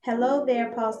Hello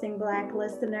there, Pulsing Black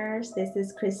listeners. This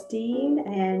is Christine,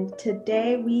 and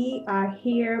today we are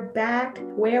here back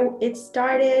where it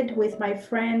started with my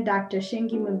friend Dr.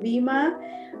 Shingi Mavima.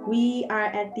 We are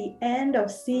at the end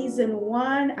of season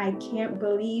 1. I can't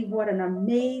believe what an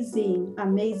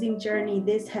amazing journey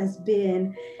this has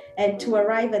been. And to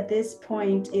arrive at this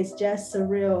point is just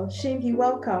surreal. Shingi,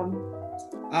 welcome.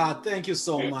 Thank you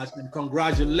so much, and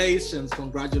congratulations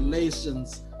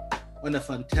on a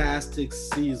fantastic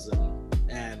season.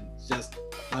 And just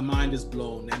my mind is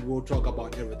blown, and we'll talk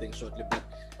about everything shortly. But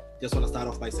just want to start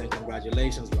off by saying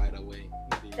congratulations right away.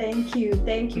 Thank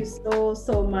you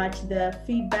so much. The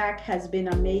feedback has been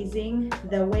amazing.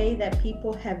 The way that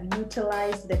people have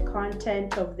utilized the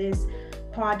content of this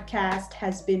podcast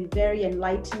has been very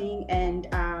enlightening and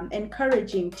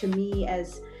encouraging to me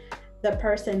as the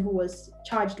person who was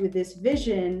charged with this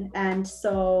vision. And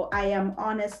so I am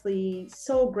honestly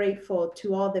so grateful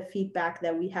to all the feedback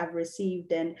that we have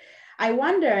received. And I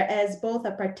wonder, as both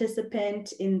a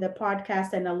participant in the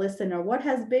podcast and a listener, what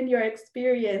has been your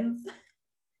experience?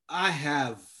 I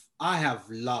have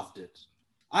loved it.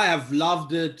 I have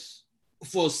loved it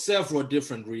for several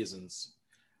different reasons.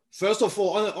 First of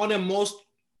all, on a most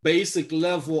basic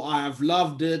level, I have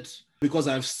loved it because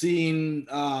I've seen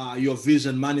your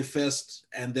vision manifest,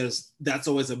 and that's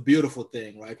always a beautiful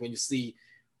thing, right? When you see,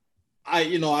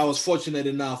 I was fortunate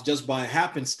enough just by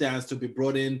happenstance to be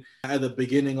brought in at the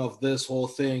beginning of this whole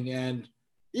thing, and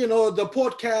the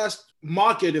podcast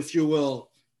market, if you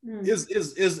will,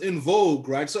 is in vogue,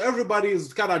 right? So everybody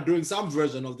is kind of doing some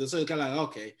version of this. So it's kind of like,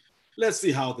 okay, let's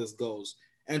see how this goes,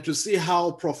 and to see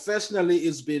how professionally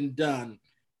it's been done.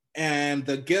 And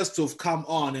the guests who've come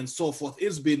on and so forth,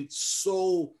 it's been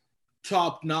so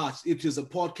top notch. It is a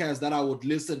podcast that I would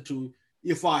listen to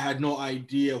if I had no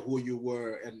idea who you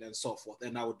were and so forth,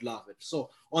 and I would love it. So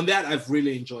on that, I've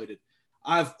really enjoyed it.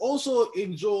 I've also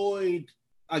enjoyed,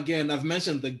 again, I've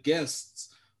mentioned the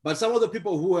guests, but some of the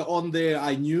people who were on there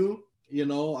I knew.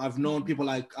 I've known people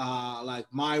like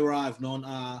Myra. I've known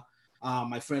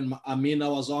my friend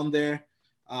Amina was on there.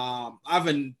 I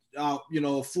haven't,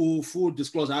 full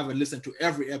disclosure, I haven't listened to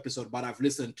every episode, but I've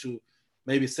listened to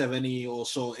maybe 70 or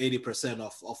so, 80%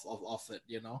 of it,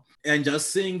 and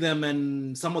just seeing them,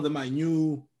 and some of them I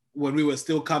knew when we were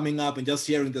still coming up, and just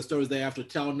hearing the stories they have to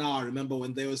tell now. I remember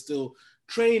when they were still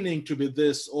training to be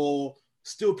this, or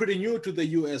still pretty new to the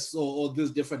US, or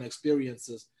these different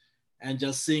experiences, and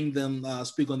just seeing them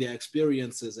speak on their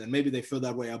experiences, and maybe they feel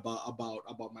that way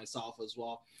about myself as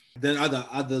well. Then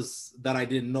others that I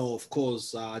didn't know, of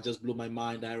course, just blew my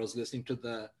mind. I was listening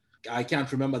to I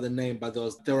can't remember the name, but there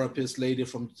was a therapist lady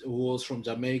who was from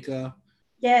Jamaica.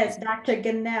 Yes, Dr.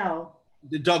 Ganel.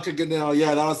 The Dr. Ganel,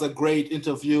 yeah, that was a great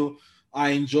interview.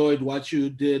 I enjoyed what you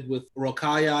did with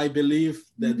Rokaya, I believe.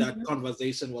 That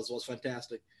conversation was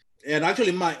fantastic. And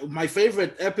actually, my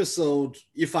favorite episode,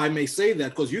 if I may say that,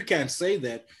 because you can't say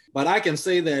that, but I can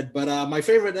say that. But my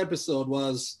favorite episode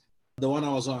was the one I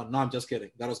was on. No, I'm just kidding.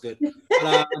 That was good.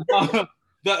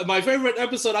 But, my favorite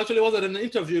episode actually wasn't an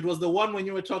interview. It was the one when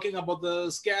you were talking about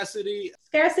the scarcity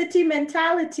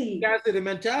mentality. Scarcity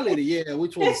mentality, yeah,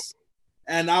 which was,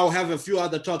 and I'll have a few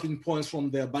other talking points from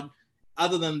there. But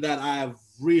other than that, I have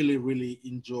really, really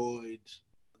enjoyed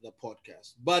the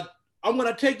podcast. But I'm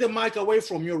going to take the mic away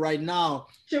from you right now.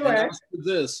 Sure. And ask you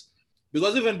this,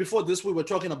 because even before this, we were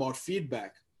talking about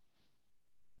feedback.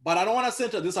 But I don't want to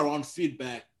center this around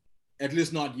feedback, at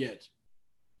least not yet.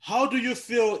 How do you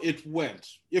feel it went?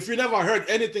 If you never heard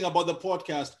anything about the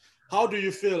podcast, how do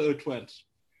you feel it went?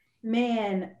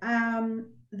 Man,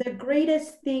 the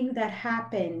greatest thing that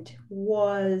happened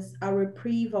was a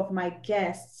reprieve of my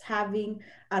guests having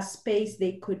a space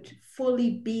they could fully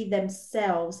be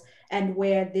themselves, and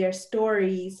where their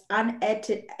stories,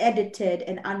 unedited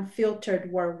and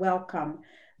unfiltered, were welcome.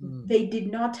 They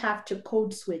did not have to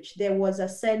code switch. There was a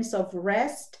sense of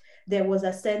rest. There was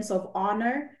a sense of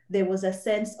honor. There was a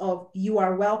sense of you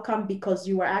are welcome because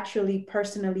you were actually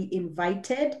personally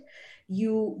invited.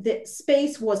 The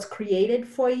space was created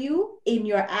for you in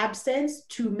your absence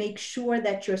to make sure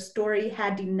that your story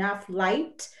had enough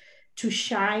light to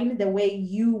shine the way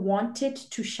you want it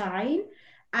to shine.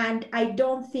 And I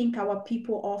don't think our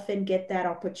people often get that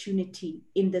opportunity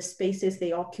in the spaces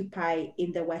they occupy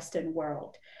in the Western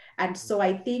world. And so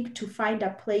I think to find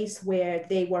a place where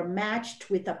they were matched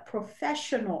with a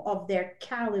professional of their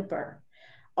caliber,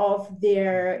 of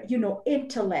their,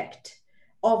 intellect,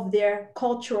 of their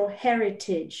cultural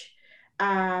heritage,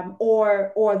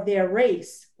 or their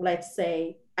race, let's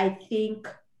say, I think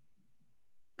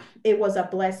it was a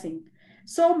blessing.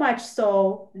 So much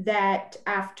so that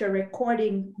after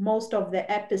recording most of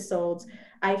the episodes,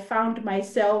 I found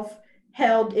myself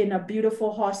held in a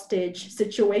beautiful hostage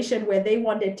situation where they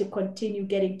wanted to continue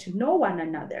getting to know one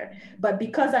another. But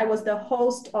because I was the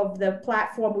host of the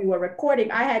platform we were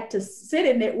recording, I had to sit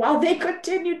in it while they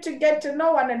continued to get to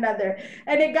know one another.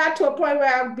 And it got to a point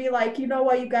where I would be like, you know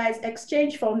what, you guys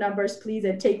exchange phone numbers, please,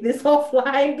 and take this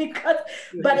offline because,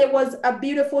 but it was a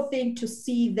beautiful thing to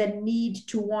see the need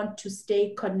to want to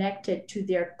stay connected to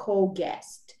their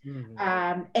co-guest.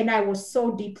 Mm-hmm. And I was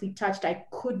so deeply touched. I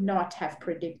could not have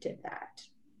predicted that.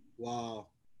 Wow.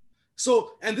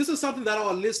 So, and this is something that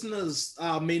our listeners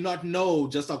may not know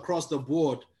just across the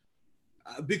board,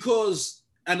 because,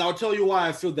 and I'll tell you why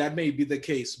I feel that may be the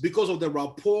case, because of the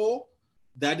rapport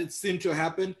that it seemed to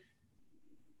happen.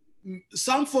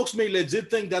 Some folks may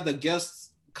legit think that the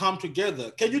guests come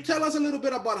together. Can you tell us a little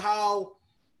bit about how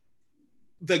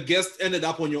the guests ended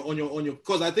up on your,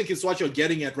 because I think it's what you're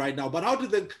getting at right now, but how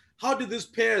did these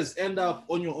pairs end up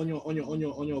on your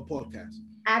podcast?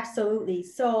 Absolutely.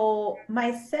 So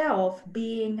myself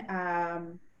being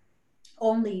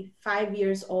only 5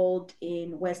 years old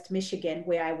in West Michigan,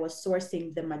 where I was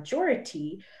sourcing the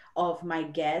majority of my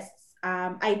guests,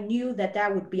 I knew that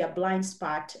that would be a blind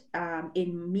spot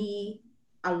in me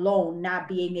alone, not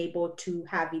being able to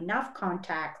have enough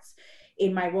contacts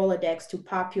in my Rolodex to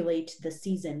populate the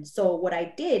season. So what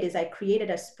I did is I created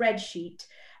a spreadsheet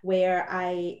where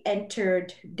I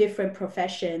entered different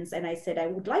professions and I said, I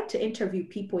would like to interview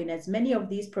people in as many of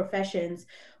these professions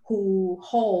who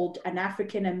hold an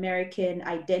African American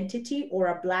identity or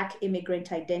a Black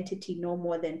immigrant identity no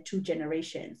more than two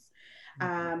generations,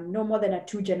 no more than a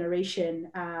two-generation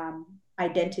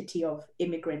identity of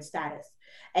immigrant status.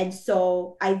 And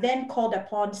so I then called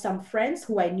upon some friends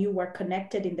who I knew were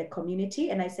connected in the community.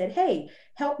 And I said, hey,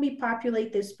 help me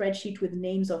populate this spreadsheet with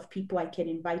names of people I can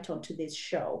invite onto this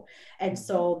show. And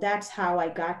so that's how I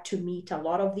got to meet a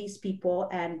lot of these people.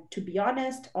 And to be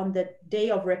honest, on the day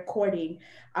of recording,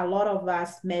 a lot of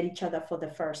us met each other for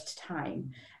the first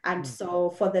time. And so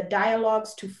for the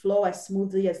dialogues to flow as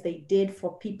smoothly as they did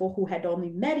for people who had only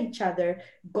met each other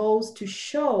goes to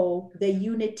show the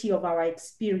unity of our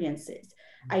experiences.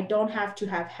 I don't have to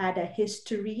have had a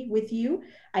history with you.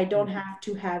 I don't have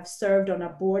to have served on a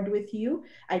board with you.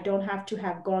 I don't have to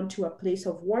have gone to a place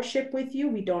of worship with you.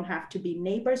 We don't have to be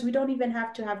neighbors. We don't even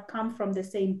have to have come from the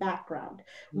same background.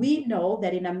 We know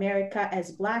that in America,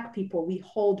 as Black people, we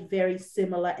hold very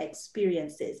similar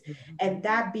experiences. And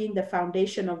that being the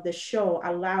foundation of the show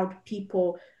allowed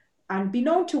people,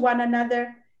 unbeknown to one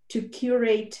another, to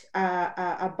curate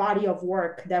a body of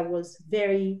work that was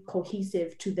very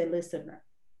cohesive to the listener.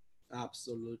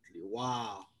 Absolutely.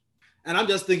 Wow. And I'm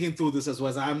just thinking through this as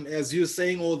well. As you're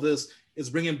saying all this, it's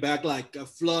bringing back like a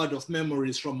flood of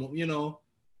memories from,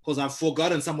 because I've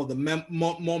forgotten some of the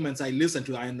moments I listened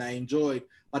to and I enjoyed.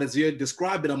 But as you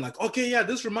described it, I'm like, okay, yeah,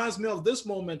 this reminds me of this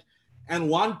moment. And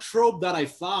one trope that I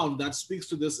found that speaks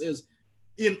to this is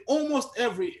in almost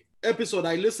every episode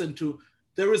I listen to,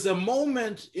 there is a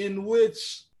moment in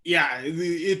which, there's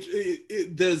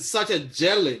such a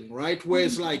gelling, right? Where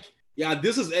it's like, yeah,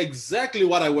 this is exactly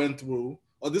what I went through,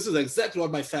 or this is exactly what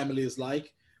my family is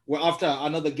like, where after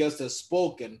another guest has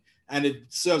spoken, and it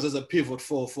serves as a pivot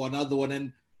for another one.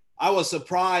 And I was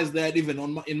surprised that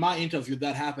even in my interview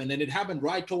that happened, and it happened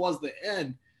right towards the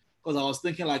end, because I was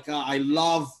thinking like, I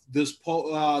love this,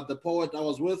 the poet I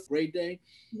was with, Great Day.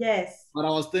 Yes. But I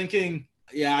was thinking,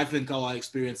 yeah, I think our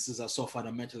experiences are so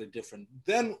fundamentally different.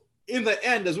 Then in the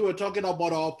end, as we were talking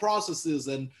about our processes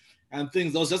and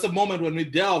things, there was just a moment when we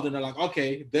delved and they're like,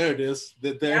 okay, there it is.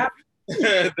 There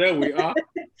we are.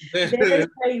 There's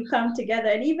where you come together.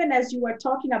 And even as you were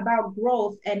talking about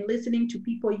growth and listening to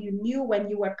people you knew when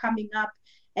you were coming up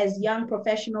as young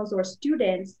professionals or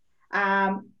students,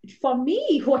 for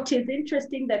me, what is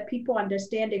interesting that people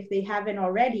understand if they haven't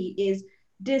already is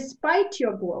despite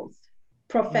your growth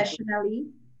professionally,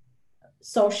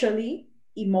 socially,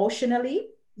 emotionally,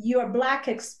 your Black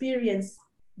experience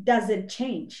doesn't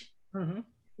change.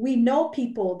 We know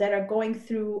people that are going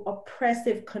through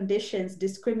oppressive conditions,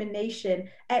 discrimination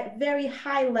at very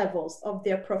high levels of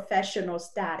their professional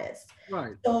status.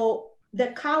 Right. So the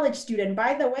college student,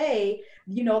 by the way,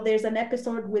 there's an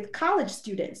episode with college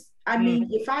students. I mean,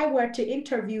 if I were to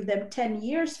interview them 10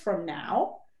 years from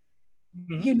now,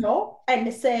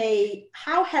 and say,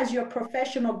 how has your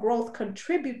professional growth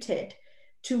contributed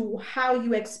to how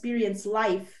you experience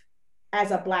life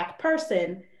as a Black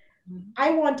person? I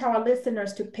want our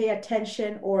listeners to pay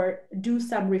attention or do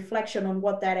some reflection on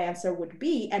what that answer would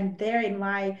be. And therein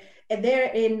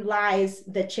lies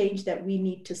the change that we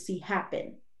need to see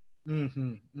happen.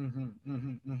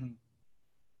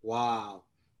 Wow.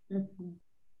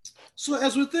 So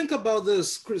as we think about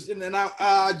this, Christine, and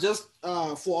I just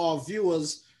for our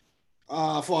viewers,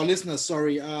 for our listeners,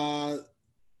 sorry,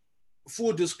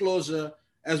 full disclosure,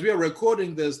 as we are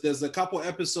recording this, there's a couple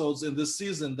episodes in this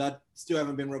season that still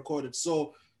haven't been recorded.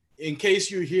 So in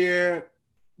case you hear,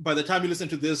 by the time you listen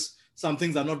to this, some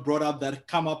things are not brought up that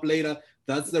come up later,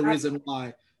 that's the reason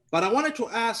why. But I wanted to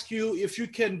ask you if you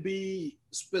can be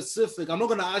specific. I'm not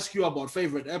going to ask you about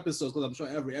favorite episodes because I'm sure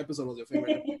every episode was your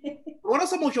favorite. What are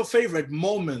some of your favorite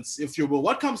moments, if you will?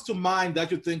 What comes to mind that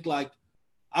you think like,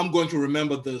 I'm going to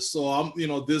remember this? So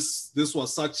this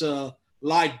was such a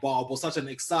light bulb or such an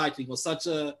exciting or such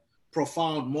a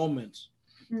profound moment.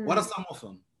 What are some of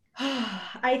them?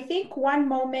 I think one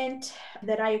moment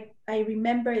that I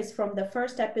remember is from the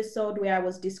first episode where I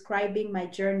was describing my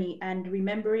journey and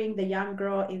remembering the young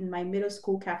girl in my middle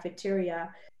school cafeteria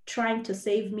trying to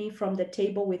save me from the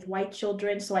table with white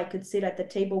children so I could sit at the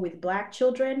table with Black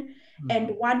children,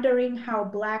 and wondering how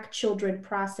Black children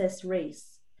process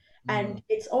race. And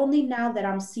it's only now that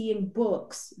I'm seeing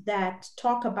books that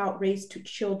talk about race to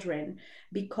children,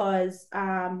 because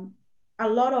a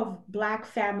lot of Black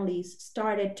families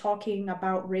started talking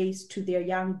about race to their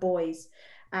young boys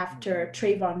after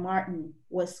Trayvon Martin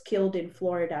was killed in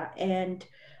Florida. And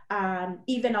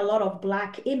even a lot of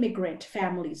Black immigrant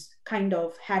families kind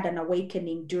of had an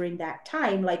awakening during that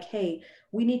time, like, hey,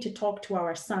 we need to talk to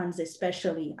our sons,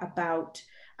 especially about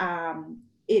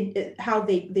how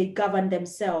they govern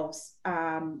themselves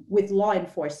with law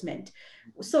enforcement.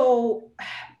 So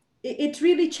it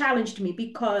really challenged me,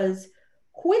 because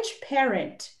which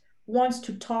parent wants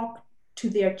to talk to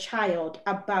their child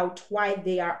about why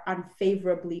they are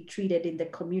unfavorably treated in the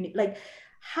community? Like,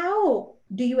 how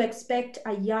do you expect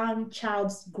a young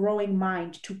child's growing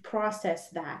mind to process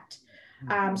that?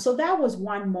 So that was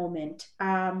one moment.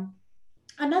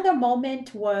 Another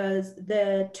moment was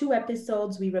the two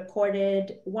episodes we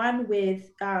recorded, one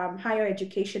with higher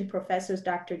education professors,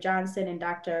 Dr. Johnson and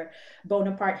Dr.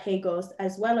 Bonaparte Hagos,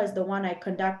 as well as the one I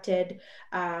conducted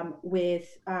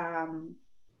with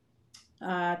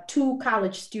two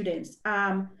college students.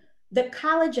 The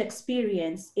college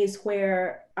experience is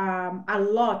where a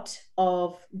lot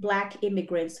of Black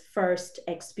immigrants first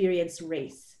experience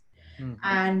race.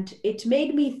 And it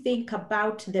made me think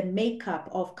about the makeup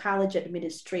of college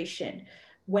administration.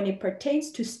 When it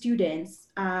pertains to students,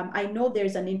 I know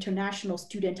there's an international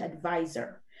student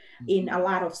advisor in a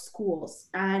lot of schools.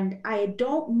 And I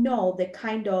don't know the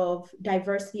kind of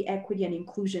diversity, equity, and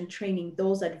inclusion training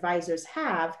those advisors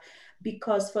have,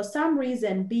 because for some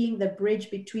reason, being the bridge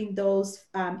between those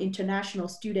international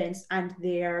students and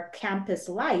their campus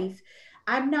life,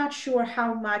 I'm not sure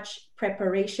how much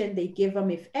preparation they give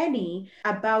them, if any,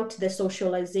 about the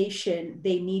socialization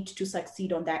they need to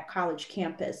succeed on that college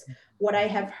campus. What I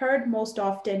have heard most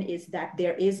often is that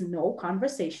there is no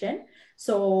conversation.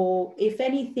 So if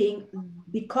anything,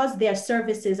 because their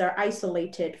services are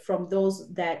isolated from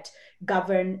those that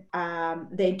govern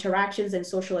the interactions and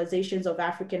socializations of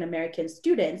African American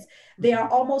students, they are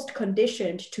almost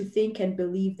conditioned to think and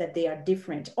believe that they are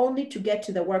different, only to get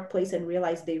to the workplace and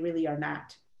realize they really are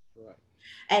not. Right.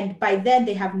 And by then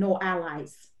they have no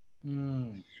allies.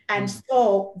 And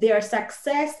so their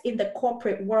success in the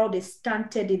corporate world is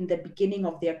stunted in the beginning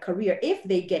of their career, if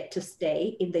they get to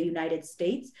stay in the United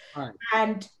States. Right.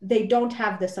 And they don't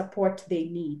have the support they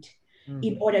need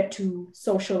in order to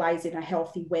socialize in a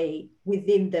healthy way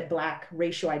within the Black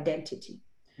racial identity.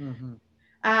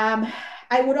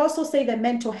 I would also say the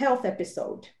mental health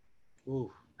episode.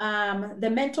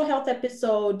 The mental health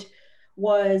episode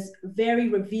was very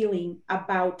revealing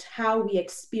about how we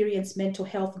experience mental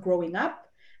health growing up,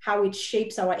 how it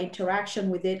shapes our interaction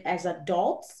with it as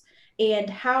adults, and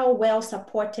how well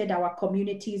supported our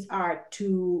communities are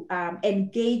to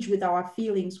engage with our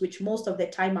feelings, which most of the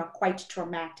time are quite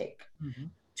traumatic.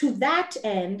 To that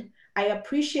end, I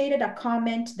appreciated a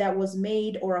comment that was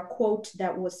made, or a quote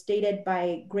that was stated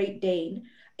by Great Dane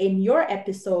in your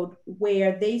episode,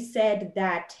 where they said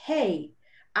that, hey,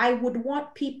 I would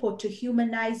want people to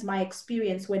humanize my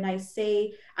experience when I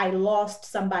say I lost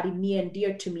somebody near and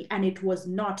dear to me, and it was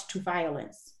not to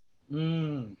violence.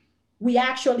 We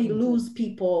actually lose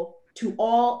people to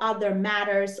all other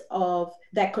matters of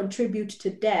that contribute to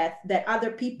death, that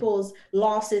other people's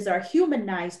losses are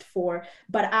humanized for,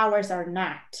 but ours are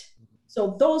not.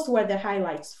 So those were the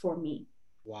highlights for me.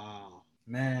 Wow,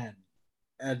 man.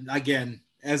 And again,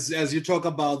 as you talk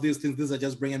about these things, these are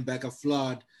just bringing back a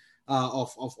flood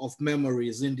of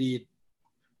memories, indeed.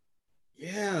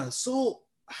 Yeah, so,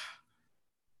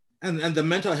 and the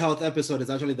mental health episode is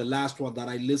actually the last one that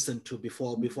I listened to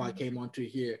before I came on to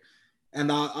here. And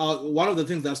one of the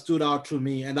things that stood out to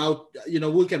me, and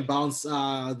we can bounce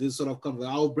this sort of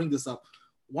conversation. I'll bring this up.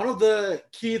 One of the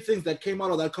key things that came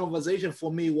out of that conversation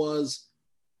for me was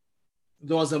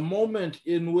there was a moment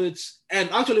in which, and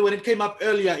actually when it came up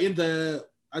earlier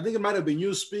I think it might have been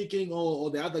you speaking or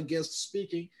the other guests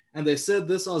speaking, and they said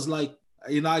this, I was like,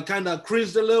 I kind of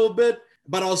cringed a little bit,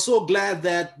 but I was so glad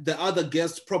that the other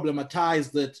guests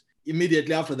problematized it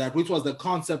immediately after that, which was the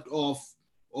concept of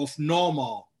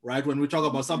normal, right? When we talk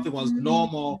about something was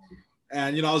normal,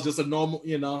 and I was just a normal,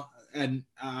 and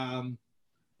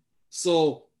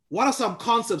so what are some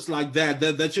concepts like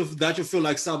that you feel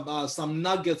like some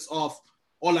nuggets of,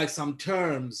 or like some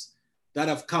terms that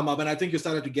have come up? And I think you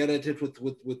started to get at it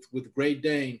with Great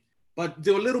Dane, but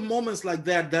there were little moments like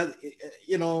that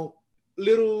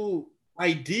little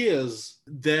ideas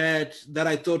that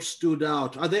I thought stood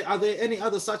out. Are there any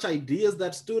other such ideas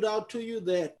that stood out to you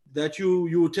that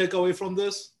you take away from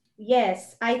this?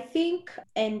 Yes, I think,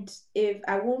 and if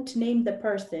I won't name the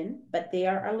person, but they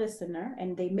are a listener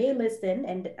and they may listen,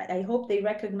 and I hope they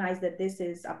recognize that this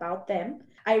is about them.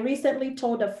 I recently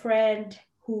told a friend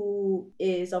who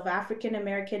is of African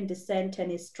American descent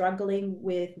and is struggling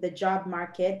with the job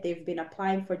market. They've been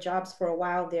applying for jobs for a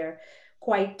while. They're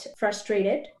quite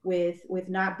frustrated with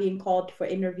not being called for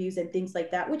interviews and things like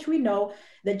that, which we know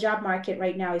the job market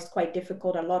right now is quite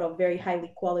difficult. A lot of very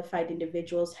highly qualified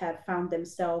individuals have found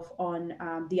themselves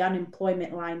on the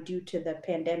unemployment line due to the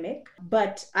pandemic.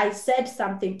 But I said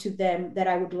something to them that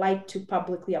I would like to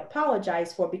publicly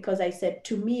apologize for, because I said,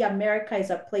 to me, America is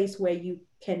a place where you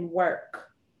can work.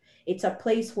 It's a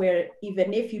place where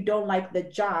even if you don't like the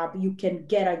job, you can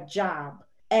get a job.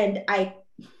 And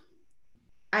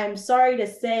I'm sorry to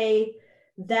say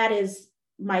that is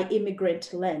my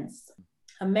immigrant lens.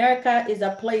 America is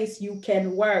a place you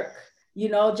can work,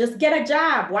 just get a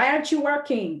job. Why aren't you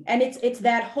working? And it's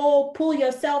that whole pull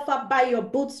yourself up by your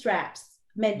bootstraps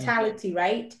mentality,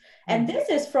 right? And this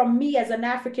is from me as an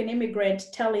African immigrant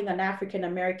telling an African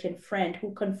American friend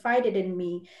who confided in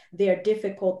me their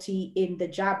difficulty in the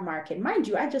job market. Mind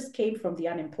you, I just came from the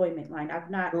unemployment line. I've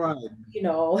not, right.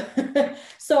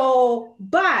 So,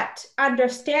 but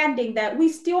understanding that we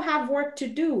still have work to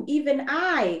do. Even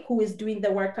I, who is doing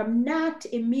the work, I'm not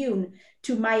immune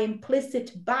to my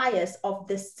implicit bias of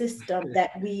the system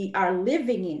that we are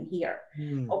living in here.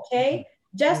 Okay?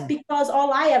 Just because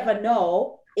all I ever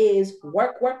know is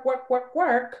work,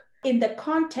 in the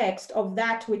context of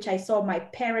that which I saw my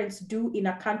parents do in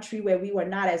a country where we were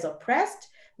not as oppressed,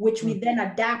 which we then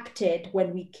adapted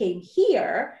when we came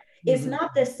here, is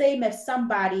not the same as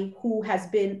somebody who has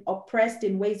been oppressed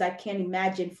in ways I can't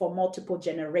imagine for multiple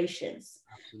generations.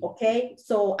 Okay,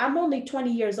 so I'm only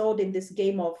 20 years old in this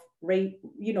game of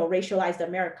racialized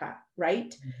America,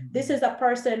 right? This is a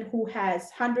person who has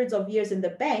hundreds of years in the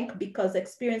bank because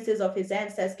experiences of his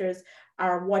ancestors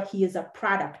are what he is a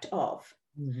product of.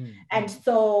 And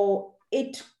so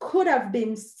it could have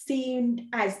been seen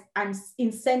as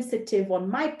insensitive on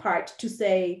my part to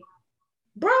say,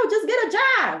 bro, just get a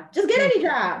job, just get any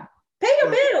job, pay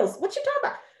your bills. What you talking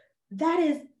about? That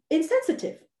is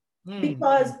insensitive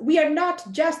because we are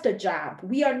not just a job.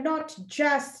 We are not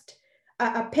just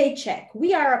a paycheck.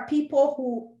 We are a people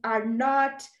who are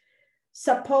not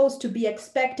supposed to be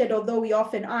expected, although we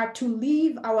often are, to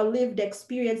leave our lived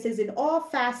experiences in all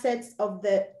facets of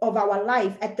our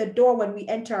life at the door when we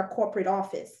enter a corporate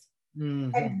office.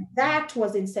 And that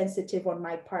was insensitive on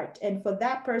my part. And for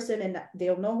that person, and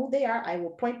they'll know who they are, I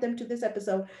will point them to this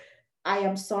episode. I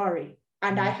am sorry.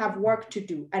 And I have work to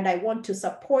do. And I want to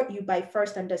support you by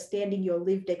first understanding your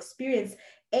lived experience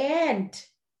and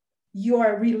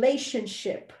your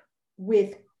relationship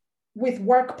with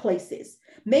workplaces.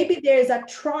 Maybe there's a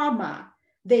trauma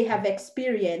they have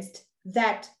experienced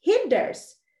that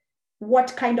hinders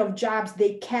what kind of jobs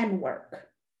they can work,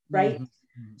 right?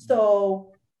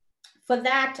 So for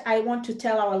that, I want to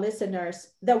tell our listeners,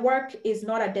 the work is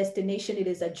not a destination, it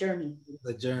is a journey.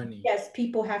 The journey. Yes,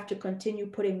 people have to continue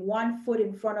putting one foot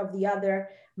in front of the other,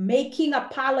 making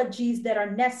apologies that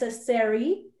are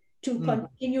necessary to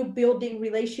continue building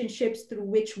relationships through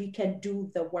which we can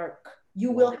do the work.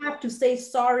 You will have to say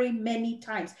sorry many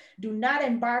times. Do not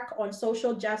embark on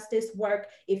social justice work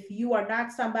if you are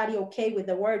not somebody okay with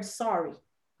the word sorry.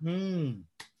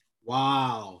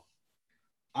 Wow.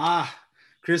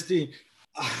 Christine,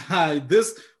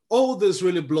 this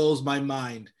really blows my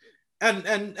mind.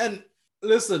 And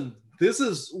listen, this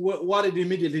is what it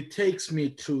immediately takes me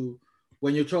to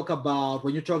when you're talking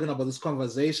about this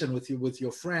conversation with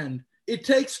your friend. It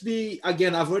takes me,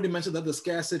 again, I've already mentioned that the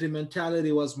scarcity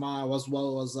mentality was one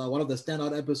of the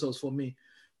standout episodes for me.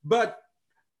 But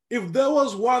if there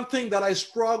was one thing that I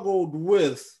struggled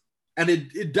with, and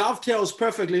it dovetails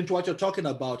perfectly into what you're talking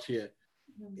about here,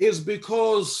 is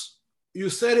because you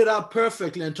set it up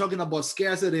perfectly and talking about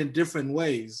scarcity in different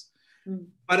ways.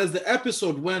 But as the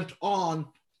episode went on,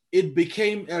 it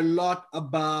became a lot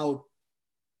about,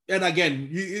 and again,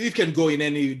 it can go in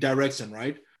any direction,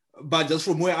 right? But just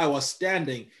from where I was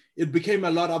standing, it became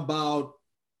a lot about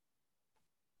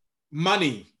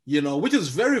money, which is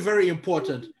very, very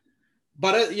important.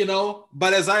 But,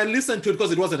 but as I listened to it,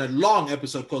 because it wasn't a long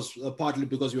episode, because partly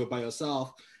because you were by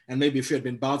yourself, and maybe if you had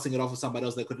been bouncing it off of somebody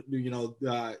else, that could,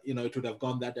 it would have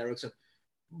gone that direction.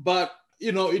 But,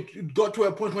 it got to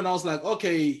a point when I was like,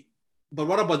 okay, but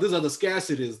what about these other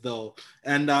scarcities though?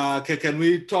 And can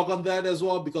we talk on that as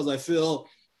well? Because I feel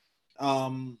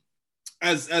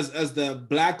as the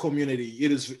Black community,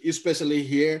 it is, especially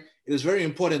here, it is very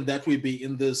important that we be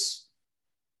in this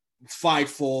fight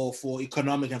for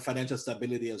economic and financial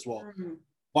stability as well. Mm-hmm.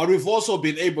 But we've also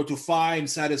been able to find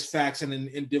satisfaction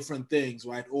in different things,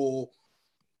 right?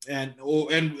 And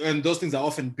those things are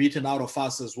often beaten out of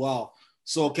us as well.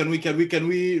 So can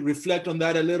we reflect on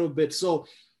that a little bit? So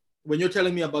when you're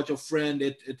telling me about your friend,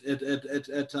 it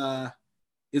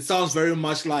sounds very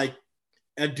much like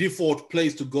a default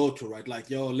place to go to, right?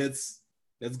 Like, yo, let's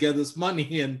get this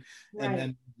money and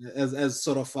as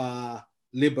sort of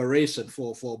liberation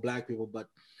for Black people, but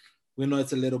we know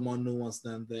it's a little more nuanced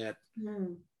than that.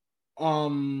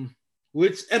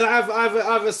 Which, and I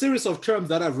have a series of terms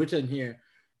that I've written here.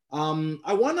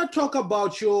 I want to talk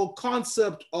about your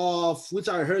concept of, which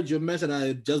I heard you mention, and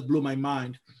it just blew my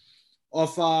mind,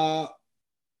 of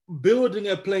building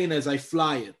a plane as I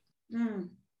fly it.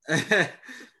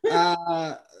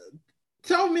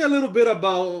 Tell me a little bit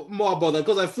more about that,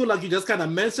 because I feel like you just kind of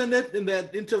mentioned it in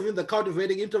that interview, in the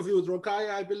Cultivating interview with Rokaya,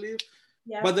 I believe.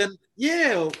 Yeah. But then,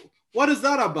 what is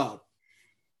that about?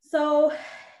 So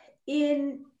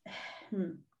in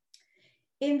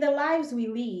the lives we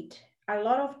lead, a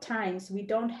lot of times we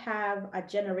don't have a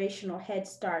generational head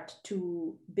start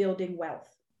to building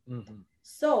wealth. Mm-hmm.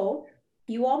 So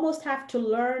you almost have to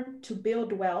learn to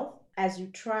build wealth as you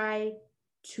try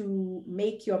to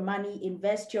make your money,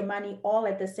 invest your money all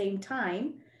at the same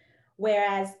time,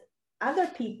 whereas other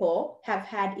people have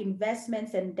had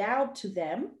investments endowed to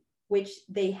them, which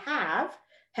they have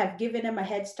given them a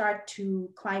head start to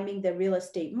climbing the real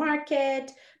estate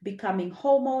market, becoming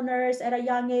homeowners at a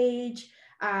young age.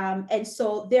 And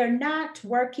so they're not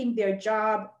working their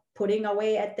job, putting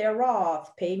away at their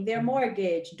Roth, paying their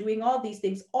mortgage, doing all these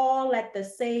things all at the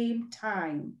same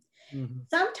time. Mm-hmm.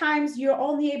 Sometimes you're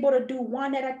only able to do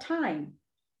one at a time.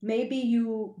 Maybe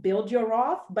you build your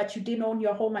Roth, but you didn't own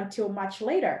your home until much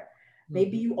later. Mm-hmm.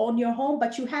 Maybe you own your home,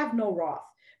 but you have no Roth.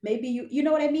 Maybe you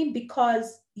know what I mean?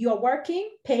 Because you're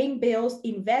working, paying bills,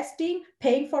 investing,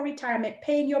 paying for retirement,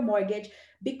 paying your mortgage,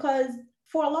 because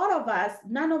for a lot of us,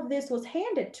 none of this was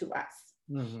handed to us.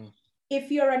 Mm-hmm.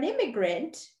 If you're an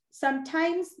immigrant,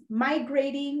 sometimes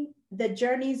migrating the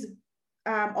journeys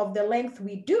of the length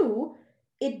we do,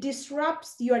 it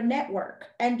disrupts your network,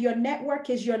 and your network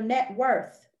is your net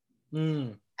worth.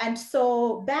 Mm. And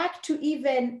so back to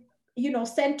even,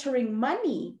 centering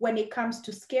money when it comes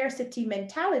to scarcity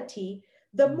mentality,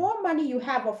 the more money you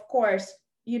have, of course,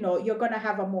 you're going to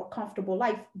have a more comfortable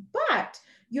life, but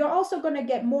you're also going to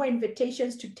get more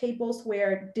invitations to tables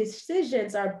where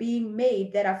decisions are being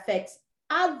made that affects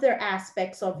other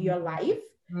aspects of your life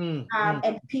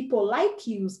and people like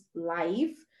you's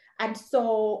life. And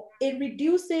so it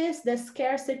reduces the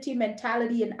scarcity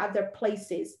mentality in other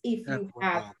places if you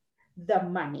have the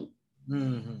money.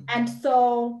 Mm-hmm. And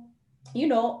so,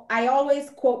 I always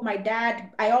quote my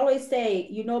dad. I always say,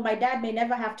 my dad may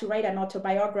never have to write an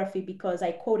autobiography because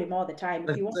I quote him all the time.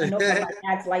 If you want to know what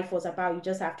my dad's life was about, you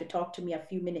just have to talk to me a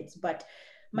few minutes. But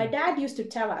my dad used to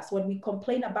tell us, when we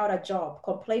complain about a job,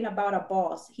 complain about a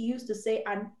boss, he used to say,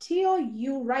 until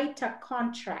you write a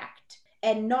contract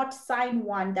and not sign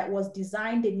one that was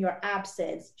designed in your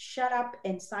absence, shut up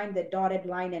and sign the dotted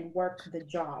line and work the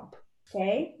job.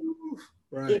 Okay?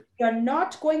 Right. If you're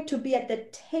not going to be at the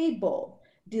table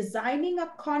designing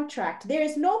a contract, there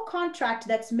is no contract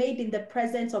that's made in the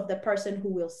presence of the person who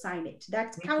will sign it.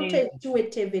 That's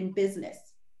counterintuitive in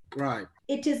business. Right.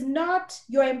 It is not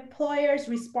your employer's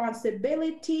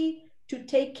responsibility to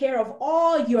take care of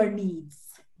all your needs.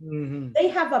 Mm-hmm. They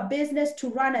have a business to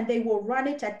run, and they will run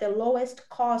it at the lowest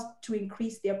cost to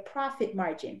increase their profit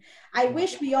margin. I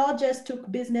wish we all just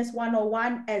took Business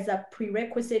 101 as a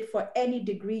prerequisite for any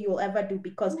degree you'll ever do,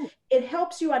 because it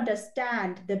helps you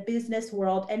understand the business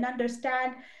world and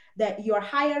understand that your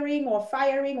hiring or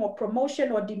firing or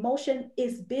promotion or demotion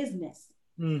is business.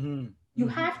 Mm-hmm. You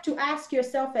have to ask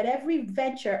yourself at every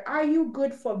venture, are you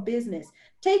good for business?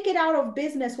 Take it out of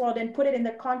business world and put it in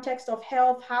the context of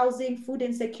health, housing, food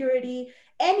insecurity,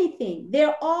 anything.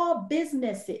 They're all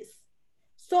businesses.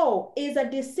 So is a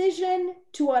decision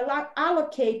to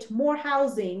allocate more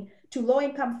housing to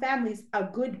low-income families a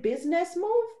good business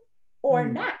move or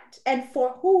not? And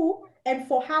for who and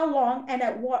for how long and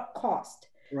at what cost?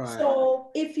 Right.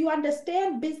 So if you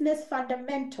understand business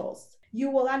fundamentals, you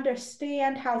will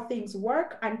understand how things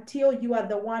work until you are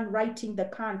the one writing the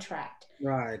contract.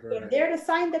 Right. If they're to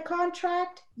sign the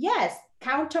contract, yes,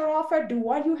 counter offer, do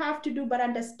what you have to do, but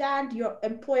understand your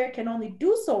employer can only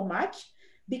do so much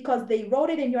because they wrote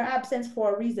it in your absence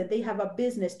for a reason. They have a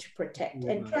business to protect.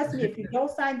 And trust me, if you don't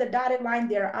sign the dotted line,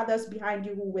 there are others behind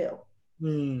you who will.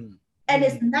 And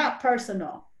it's not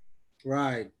personal.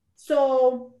 Right.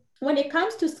 So when it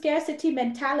comes to scarcity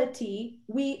mentality,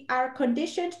 we are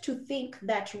conditioned to think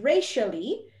that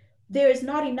racially, there is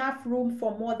not enough room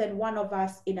for more than one of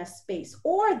us in a space,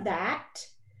 or that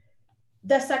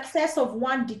the success of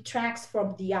one detracts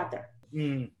from the other.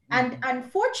 And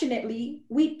unfortunately,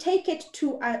 we take it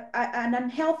to an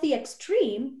unhealthy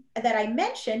extreme that I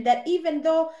mentioned, that even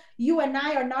though you and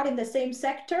I are not in the same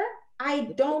sector,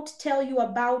 I don't tell you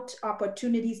about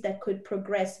opportunities that could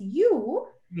progress you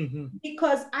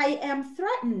because I am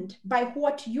threatened by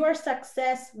what your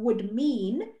success would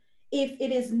mean if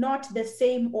it is not the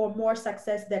same or more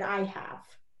success that I have.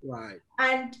 Right.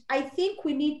 And I think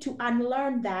we need to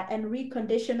unlearn that and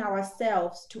recondition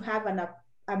ourselves to have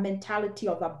a mentality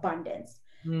of abundance.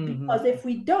 Because if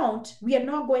we don't, we are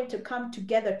not going to come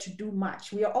together to do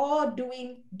much. We are all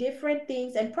doing different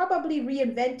things and probably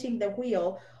reinventing the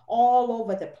wheel all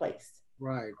over the place.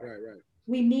 Right.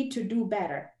 We need to do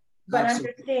better. But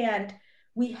Absolutely. understand,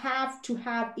 we have to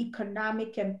have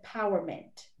economic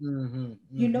empowerment.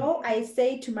 You know, I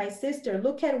say to my sister,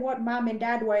 look at what mom and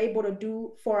dad were able to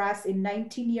do for us in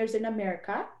 19 years in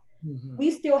America. We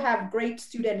still have great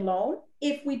student loan.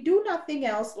 If we do nothing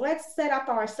else, let's set up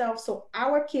ourselves so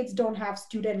our kids don't have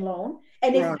student loan.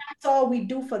 And if that's all we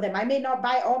do for them, I may not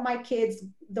buy all my kids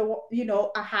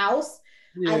a house.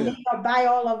 I may not buy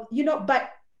all of, but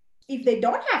if they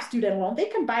don't have student loan, they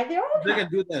can buy their own house. They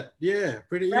can do that. Yeah,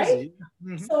 pretty easy.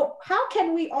 So how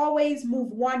can we always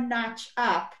move one notch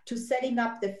up to setting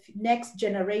up the next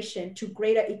generation to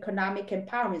greater economic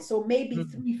empowerment? So maybe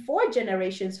 3-4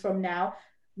 generations from now,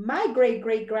 my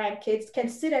great-great-grandkids can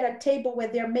sit at a table where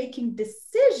they're making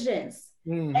decisions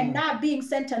and not being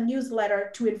sent a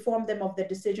newsletter to inform them of the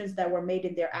decisions that were made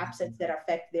in their absence that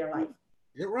affect their life.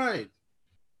 You're right.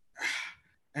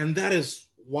 And that is,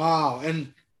 wow.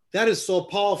 And that is so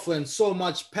powerful and so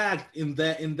much packed in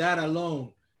that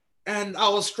alone. And I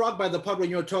was struck by the part when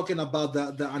you were talking about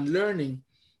the unlearning,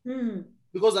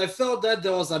 because I felt that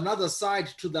there was another side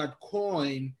to that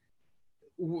coin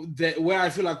where I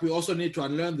feel like we also need to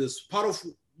unlearn this. Part of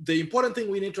the important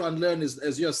thing we need to unlearn is,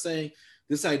 as you're saying,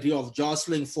 this idea of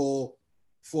jostling for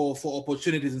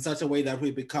opportunities in such a way that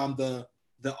we become the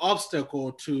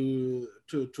obstacle to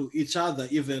each other,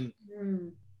 even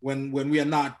when we are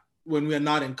not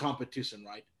in competition,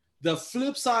 right? The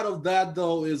flip side of that,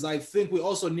 though, is I think we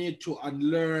also need to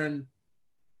unlearn,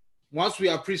 once we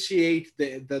appreciate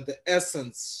the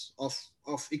essence of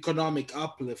economic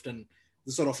uplift and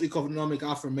the sort of economic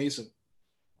affirmation,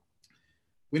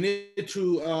 we need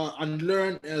to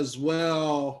unlearn as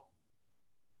well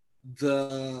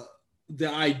the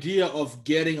idea of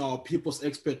getting our people's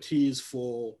expertise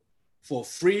for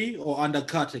free or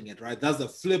undercutting it, right? That's the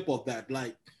flip of that.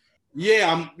 Like,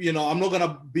 yeah, I'm not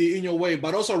gonna be in your way,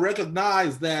 but also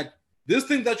recognize that this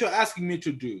thing that you're asking me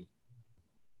to do,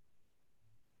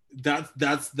 that's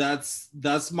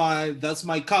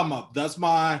my come up, that's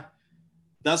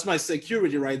my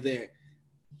security right there.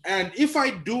 And if I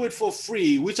do it for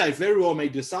free, which I very well may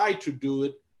decide to do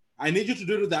it, I need you to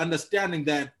do it with the understanding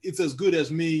that it's as good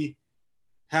as me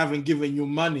having given you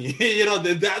money.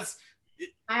 That's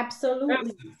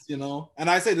absolutely. And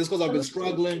I say this because I've been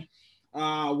struggling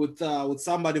with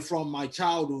somebody from my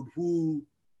childhood who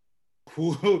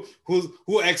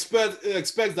expects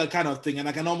that kind of thing, and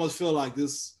I can almost feel like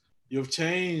this "you've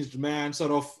changed, man"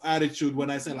 sort of attitude when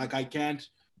I say like I can't.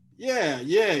 Yeah,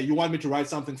 you want me to write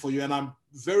something for you, and I'm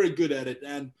very good at it,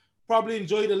 and probably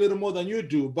enjoy it a little more than you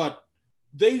do, but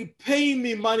they pay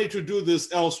me money to do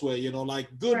this elsewhere, like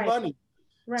good money.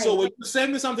 Right. So when you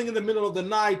send me something in the middle of the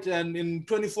night and in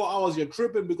 24 hours you're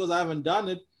tripping because I haven't done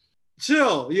it,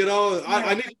 chill.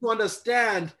 I need to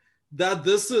understand that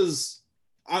this is,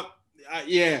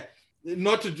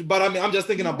 not to, but I mean, I'm just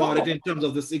thinking about it in terms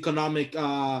of this economic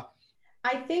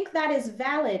I think that is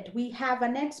valid. We have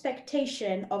an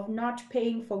expectation of not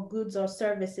paying for goods or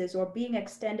services or being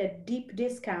extended deep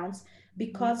discounts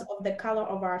because of the color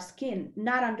of our skin,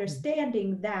 not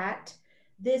understanding that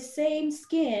this same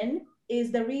skin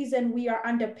is the reason we are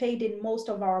underpaid in most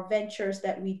of our ventures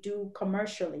that we do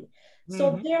commercially.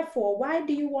 So, Mm-hmm. therefore, why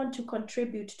do you want to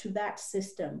contribute to that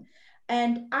system?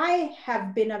 And I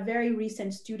have been a very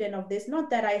recent student of this. Not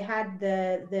that I had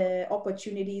the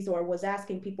opportunities or was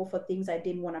asking people for things I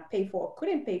didn't want to pay for or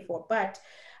couldn't pay for, but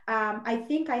I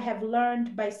think I have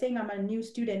learned by saying I'm a new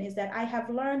student is that I have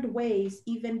learned ways,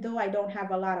 even though I don't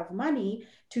have a lot of money,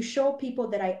 to show people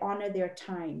that I honor their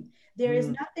time. There is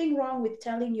nothing wrong with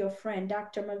telling your friend,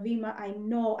 Dr. Mavima, I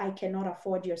know I cannot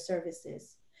afford your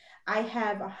services. I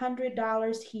have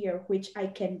 $100 here, which I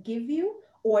can give you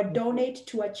or donate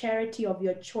to a charity of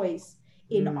your choice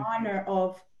in honor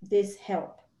of this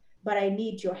help, but I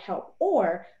need your help.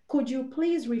 Or could you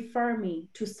please refer me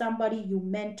to somebody you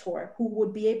mentor who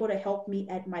would be able to help me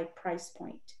at my price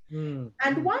point? And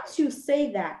Mm-hmm. once you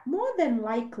say that, more than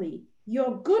likely,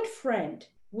 your good friend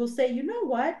will say, you know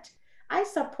what? I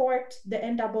support the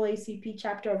NAACP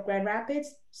chapter of Grand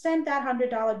Rapids. Send that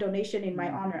 $100 donation in my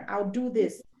honor. I'll do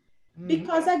this Mm-hmm.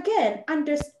 because again,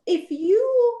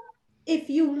 if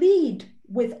you lead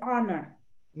with honor,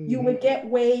 you Mm-hmm. will get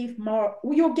way more,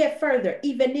 you'll get further,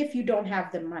 even if you don't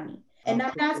have the money. And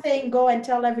I'm not Absolutely. saying go and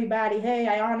tell everybody, hey,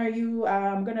 I honor you,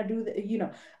 I'm gonna do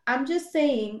the. I'm just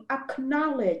saying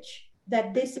acknowledge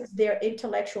that this is their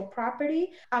intellectual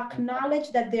property,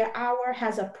 acknowledge that their hour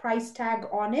has a price tag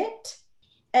on it.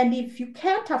 And if you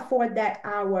can't afford that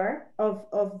hour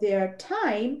of their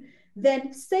time,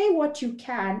 then say what you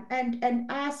can and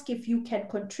ask if you can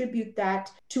contribute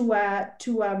that to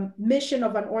a mission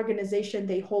of an organization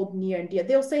they hold near and dear.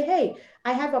 They'll say, hey,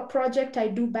 I have a project I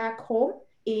do back home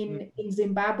in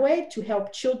Zimbabwe to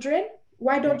help children.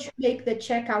 Why don't you make the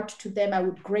check out to them? I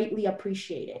would greatly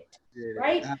appreciate it.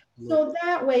 Right? So Absolutely.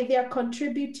 that way they're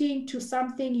contributing to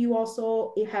something you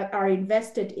also are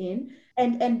invested in,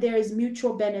 and there is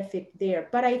mutual benefit there.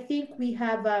 But I think we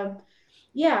have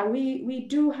yeah, we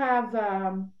do have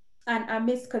a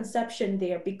misconception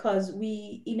there because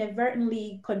we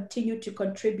inadvertently continue to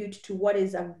contribute to what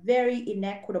is a very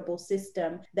inequitable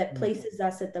system that places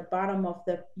us at the bottom of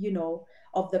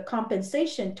the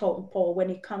compensation totem pole when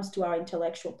it comes to our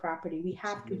intellectual property. We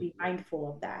have to be Absolutely. mindful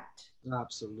of that.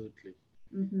 Absolutely.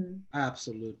 Mm-hmm.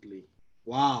 Absolutely.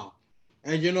 Wow.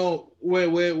 And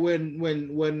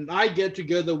when I get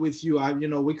together with you,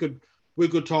 we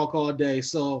could talk all day.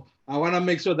 So I want to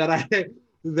make sure that I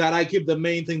that I keep the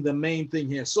main thing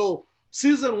here. So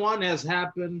season one has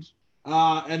happened,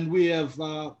 and we have.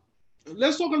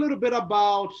 Let's talk a little bit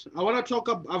about. I want to talk.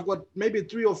 I've got maybe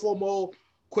 3 or 4 more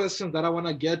questions that I want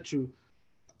to get to.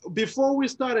 Before we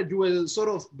started, you were sort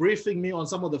of briefing me on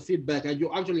some of the feedback, and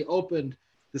you actually opened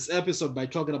this episode by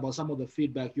talking about some of the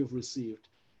feedback you've received.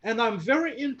 And I'm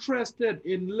very interested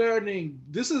in learning.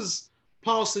 This is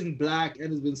Pulsing Black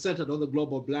and has been centered on the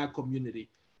global Black community,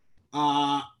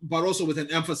 but also with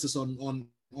an emphasis on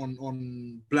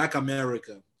Black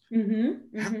America.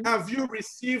 Mm-hmm. Mm-hmm. Have you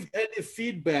received any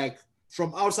feedback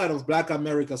from outside of Black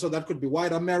America? So that could be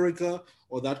white America,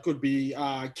 or that could be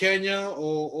Kenya,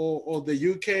 or the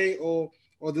UK,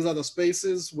 or these other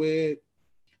spaces. Where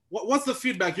what's the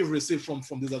feedback you've received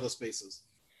from these other spaces?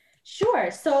 Sure.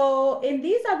 So, in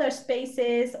these other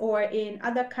spaces or in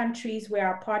other countries where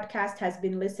our podcast has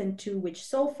been listened to, which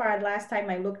so far, last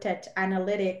time I looked at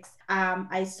analytics,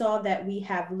 I saw that we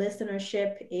have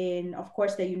listenership in, of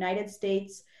course, the United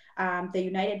States, the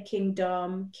United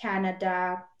Kingdom,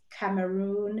 Canada,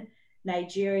 Cameroon,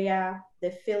 Nigeria,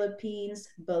 the Philippines,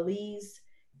 Belize,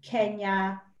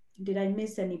 Kenya. Did I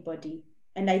miss anybody?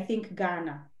 And I think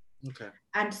Ghana. Okay.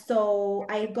 And so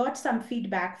I got some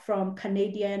feedback from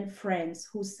Canadian friends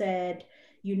who said,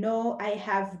 I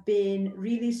have been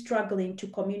really struggling to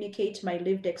communicate my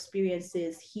lived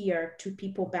experiences here to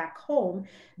people back home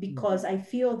because I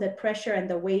feel the pressure and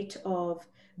the weight of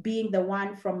being the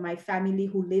one from my family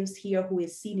who lives here who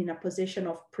is seen in a position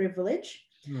of privilege.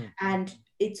 Mm. And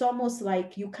it's almost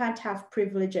like you can't have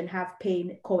privilege and have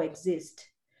pain coexist,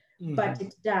 Mm-hmm. but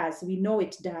it does. We know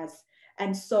it does.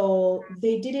 And so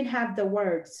they didn't have the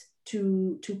words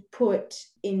to put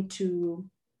into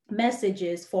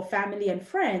messages for family and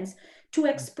friends to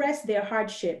express their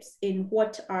hardships in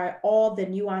what are all the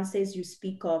nuances you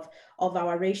speak of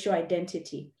our racial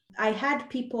identity. I had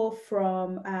people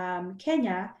from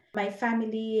Kenya, my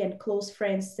family and close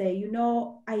friends say,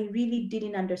 I really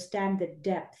didn't understand the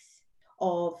depth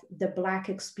of the Black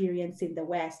experience in the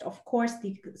West. Of course,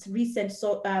 the recent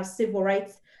civil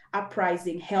rights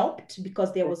uprising helped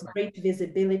because there was great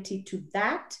visibility to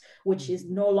that, which is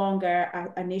no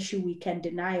longer an issue we can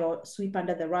deny or sweep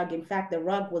under the rug. In fact, the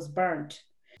rug was burnt.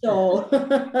 So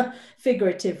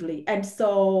figuratively. And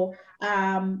so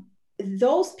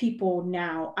those people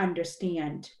now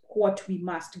understand what we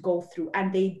must go through,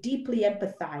 and they deeply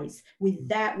empathize with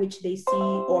that which they see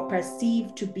or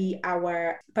perceive to be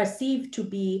our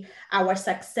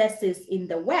successes in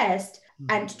the West,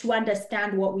 and to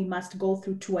understand what we must go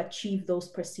through to achieve those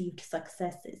perceived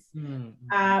successes.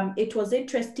 It was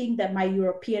interesting that my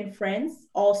European friends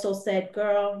also said,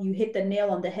 girl, you hit the nail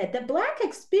on the head. The Black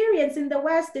experience in the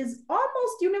West is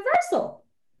almost universal.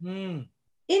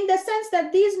 In the sense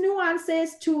that these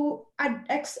nuances to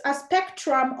a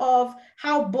spectrum of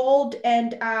how bold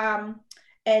and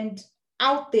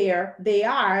out there they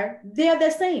are, they're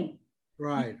the same.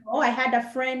 Right. Oh, I had a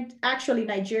friend, actually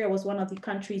Nigeria was one of the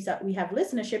countries that we have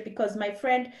listenership, because my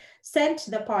friend sent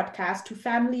the podcast to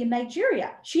family in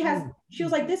Nigeria. She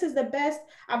was like, this is the best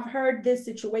I've heard this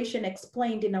situation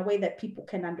explained in a way that people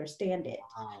can understand it.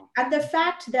 Wow. And the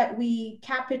fact that we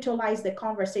capitalize the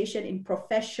conversation in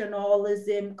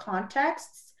professionalism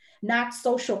contexts, not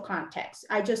social contexts.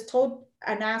 I just told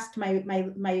and asked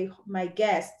my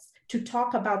guests to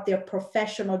talk about their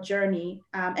professional journey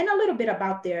and a little bit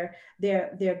about their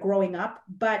growing up,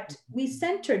 but we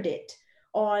centered it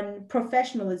on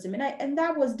professionalism, and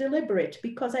that was deliberate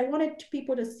because I wanted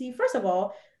people to see, first of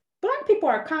all, Black people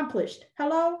are accomplished.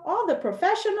 Hello, all the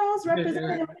professionals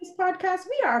represented in this podcast,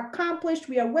 we are accomplished,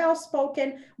 we are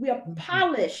well-spoken, we are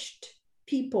polished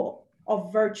people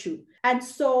of virtue. And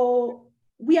so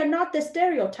we are not the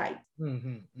stereotype.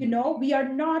 You know, we are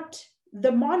not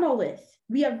the monolith.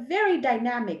 We are very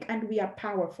dynamic and we are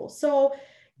powerful. So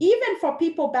even for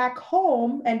people back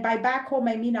home, and by back home,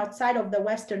 I mean outside of the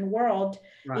Western world,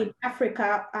 right, in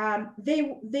Africa,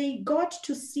 they got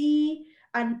to see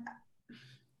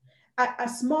a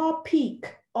small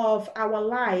peek of our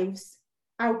lives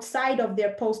outside of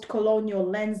their post-colonial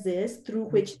lenses through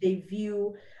which they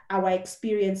view our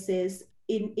experiences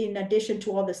in addition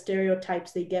to all the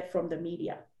stereotypes they get from the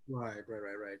media. Right.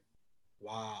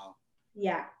 Wow.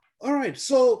 Yeah. All right.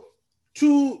 So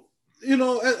to,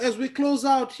 as we close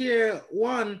out here,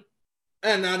 one,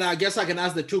 and I guess I can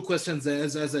ask the two questions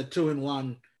as a two in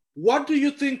one. What do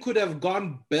you think could have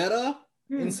gone better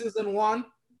in season one?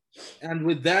 And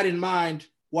with that in mind,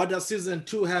 what does season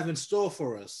two have in store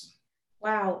for us?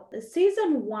 Wow.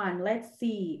 Season one, let's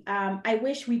see. I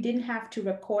wish we didn't have to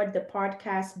record the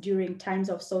podcast during times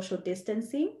of social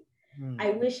distancing.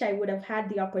 I wish I would have had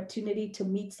the opportunity to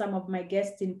meet some of my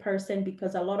guests in person,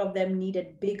 because a lot of them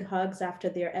needed big hugs after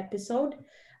their episode.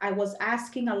 I was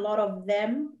asking a lot of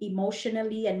them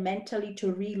emotionally and mentally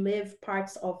to relive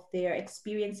parts of their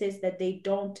experiences that they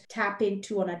don't tap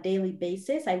into on a daily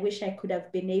basis. I wish I could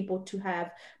have been able to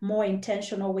have more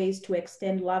intentional ways to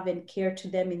extend love and care to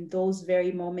them in those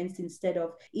very moments, instead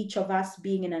of each of us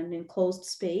being in an enclosed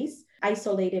space,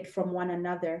 isolated from one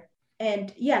another.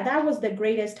 And yeah, that was the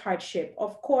greatest hardship.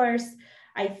 Of course,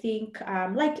 I think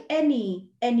like any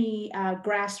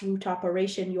grassroots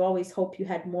operation, you always hope you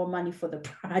had more money for the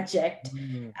project.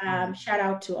 Shout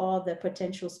out to all the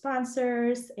potential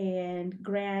sponsors and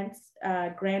grant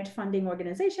funding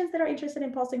organizations that are interested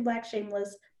in Pulsing Black.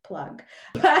 Shameless plug.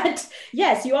 But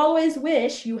yes, you always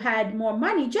wish you had more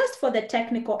money just for the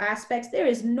technical aspects. There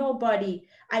is nobody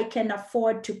I can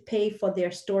afford to pay for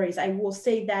their stories. I will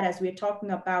say that as we're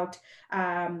talking about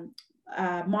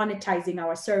monetizing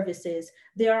our services,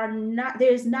 there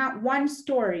is not one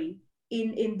story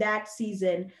in that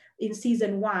season, in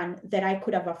season one, that I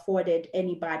could have afforded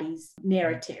anybody's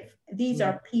narrative. These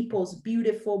are people's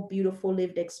beautiful, beautiful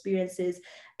lived experiences.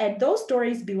 And those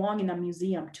stories belong in a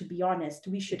museum, to be honest.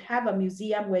 We should have a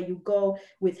museum where you go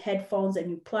with headphones and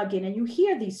you plug in and you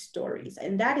hear these stories.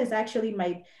 And that is actually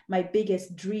my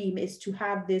biggest dream, is to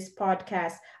have this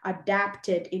podcast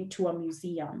adapted into a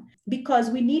museum, because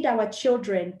we need our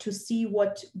children to see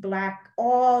what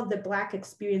all the Black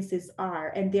experiences are,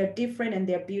 and they're different and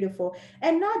they're beautiful.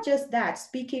 And not just that,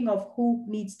 speaking of who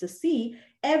needs to see,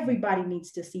 everybody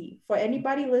needs to see. For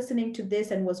anybody listening to this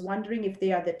and was wondering if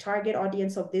they are the target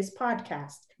audience of this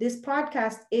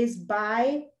podcast is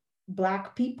by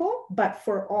Black people, but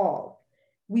for all.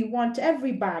 We want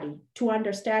everybody to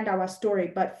understand our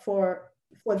story, but for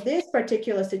this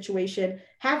particular situation,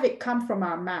 have it come from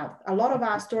our mouth. A lot of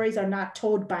our stories are not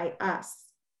told by us.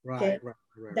 Right.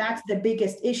 That's the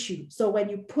biggest issue. So when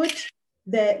you put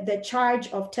the charge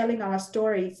of telling our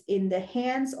stories in the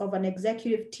hands of an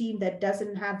executive team that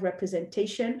doesn't have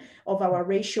representation of our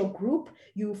racial group,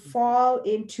 you fall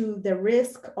into the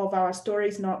risk of our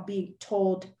stories not being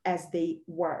told as they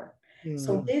were.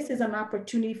 So this is an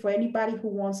opportunity for anybody who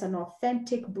wants an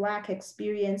authentic Black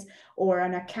experience or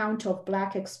an account of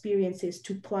Black experiences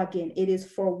to plug in. It is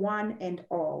for one and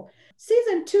all.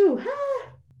 Season 2,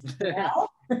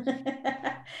 well,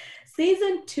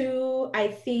 Season 2, I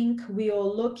think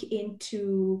we'll look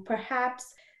into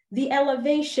perhaps the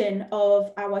elevation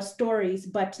of our stories,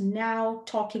 but now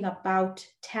talking about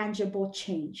tangible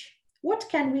change. What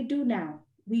can we do now?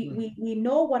 We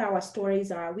know what our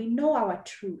stories are, we know our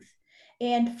truth.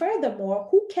 And furthermore,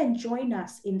 who can join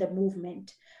us in the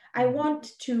movement? I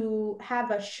want to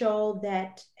have a show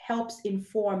that helps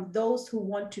inform those who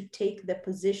want to take the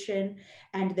position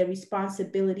and the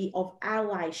responsibility of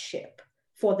allyship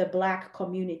for the Black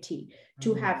community,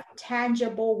 to have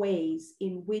tangible ways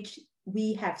in which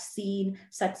we have seen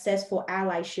successful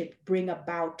allyship bring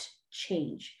about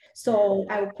change. So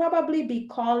I will probably be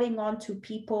calling on to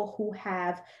people who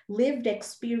have lived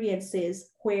experiences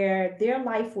where their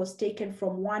life was taken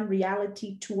from one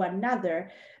reality to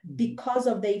another because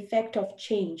of the effect of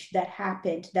change that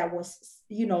happened, that was,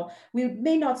 we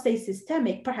may not say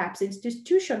systemic, perhaps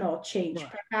institutional change,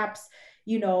 perhaps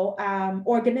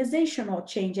organizational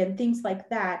change and things like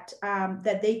that,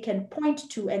 that they can point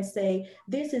to and say,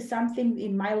 this is something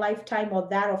in my lifetime or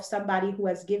that of somebody who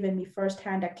has given me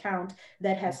firsthand account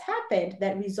that has happened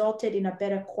that resulted in a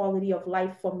better quality of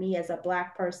life for me as a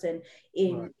Black person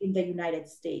in the United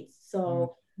States.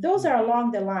 So those are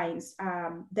along the lines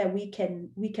that we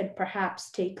can perhaps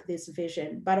take this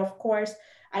vision. But of course,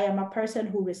 I am a person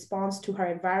who responds to her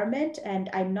environment, and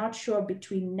I'm not sure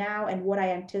between now and what I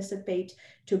anticipate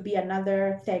to be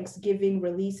another Thanksgiving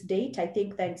release date. I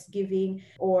think Thanksgiving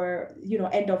or,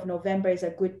 end of November is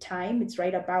a good time. It's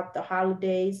right about the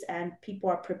holidays and people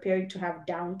are preparing to have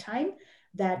downtime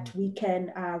that we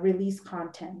can release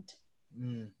content.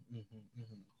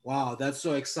 Wow, that's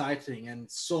so exciting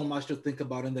and so much to think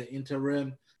about in the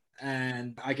interim.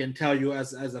 And I can tell you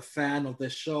as a fan of the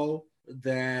show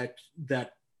that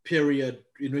period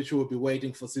in which we'll be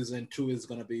waiting for season 2 is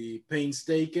going to be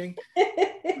painstaking.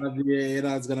 It's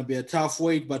going to be a tough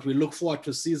wait, but we look forward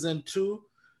to season 2.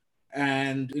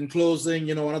 And in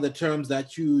closing, one of the terms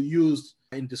that you used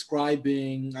in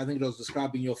describing, I think it was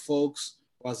describing your folks,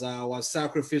 was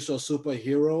sacrificial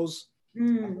superheroes.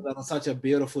 That was such a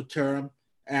beautiful term.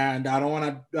 And I don't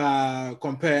want to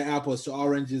compare apples to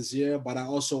oranges here, but I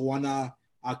also want to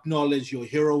acknowledge your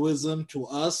heroism to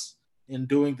us in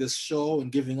doing this show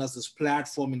and giving us this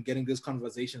platform and getting these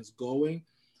conversations going.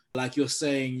 Like you're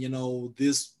saying,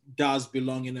 this does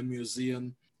belong in a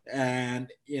museum,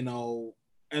 and,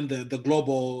 and the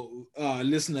global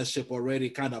listenership already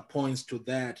kind of points to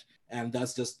that. And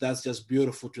that's just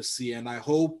beautiful to see. And I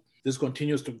hope this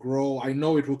continues to grow. I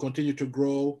know it will continue to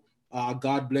grow.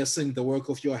 God blessing the work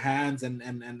of your hands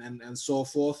and so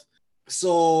forth.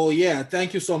 So yeah,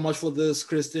 thank you so much for this,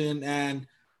 Kristen. And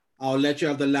I'll let you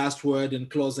have the last word in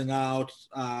closing out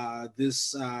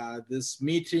this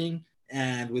meeting,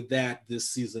 and with that, this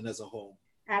season as a whole.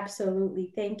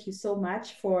 Absolutely. Thank you so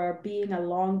much for being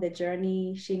along the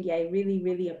journey, Shingi. I really,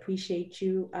 really appreciate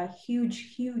you. A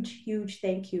huge, huge, huge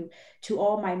thank you to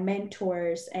all my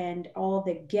mentors and all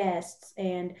the guests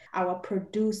and our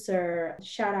producer.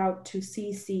 Shout out to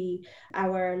Cece,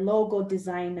 our logo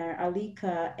designer,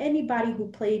 Alika, anybody who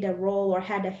played a role or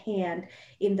had a hand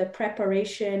in the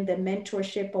preparation, the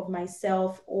mentorship of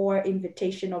myself or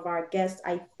invitation of our guests.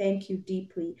 I thank you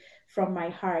deeply from my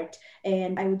heart.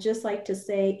 And I would just like to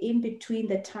say, in between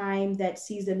the time that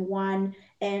season 1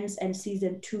 ends and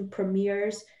season 2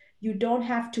 premieres, you don't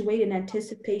have to wait in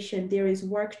anticipation. There is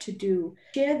work to do.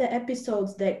 Share the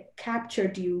episodes that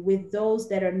captured you with those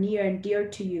that are near and dear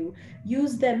to you.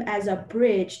 Use them as a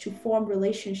bridge to form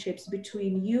relationships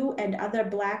between you and other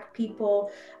Black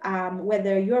people,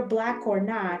 whether you're Black or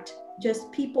not,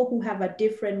 just people who have a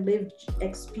different lived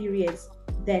experience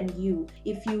than you.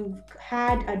 If you've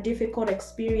had a difficult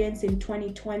experience in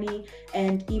 2020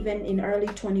 and even in early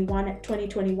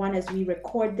 2021 as we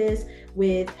record this,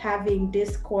 with having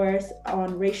discourse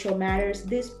on racial matters,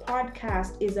 this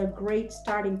podcast is a great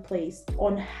starting place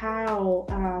on how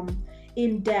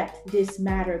in depth this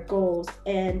matter goes.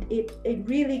 And it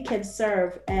really can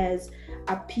serve as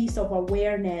a piece of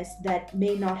awareness that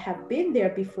may not have been there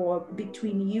before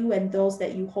between you and those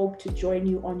that you hope to join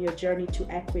you on your journey to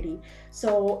equity.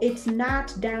 So it's not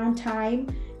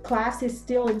downtime. Class is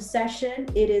still in session.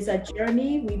 It is a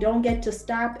journey. We don't get to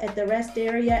stop at the rest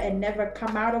area and never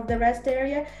come out of the rest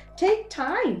area. Take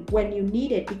time when you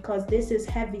need it, because this is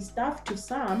heavy stuff to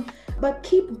some, but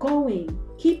keep going.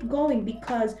 Keep going,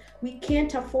 because we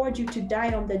can't afford you to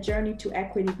die on the journey to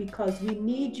equity, because we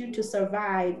need you to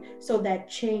survive so that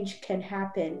change can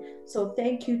happen. So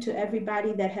thank you to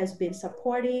everybody that has been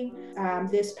supporting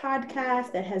this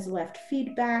podcast, that has left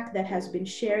feedback, that has been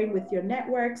sharing with your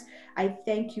networks. I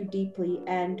thank you deeply.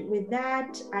 And with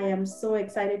that, I am so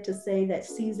excited to say that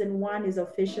season 1 is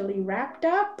officially wrapped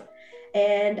up.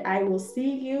 And I will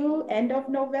see you end of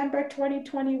November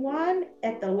 2021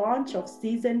 at the launch of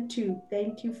season 2.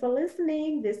 Thank you for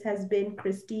listening. This has been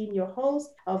Christine, your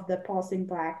host of the Pulsing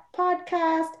Black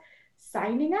podcast,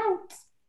 signing out.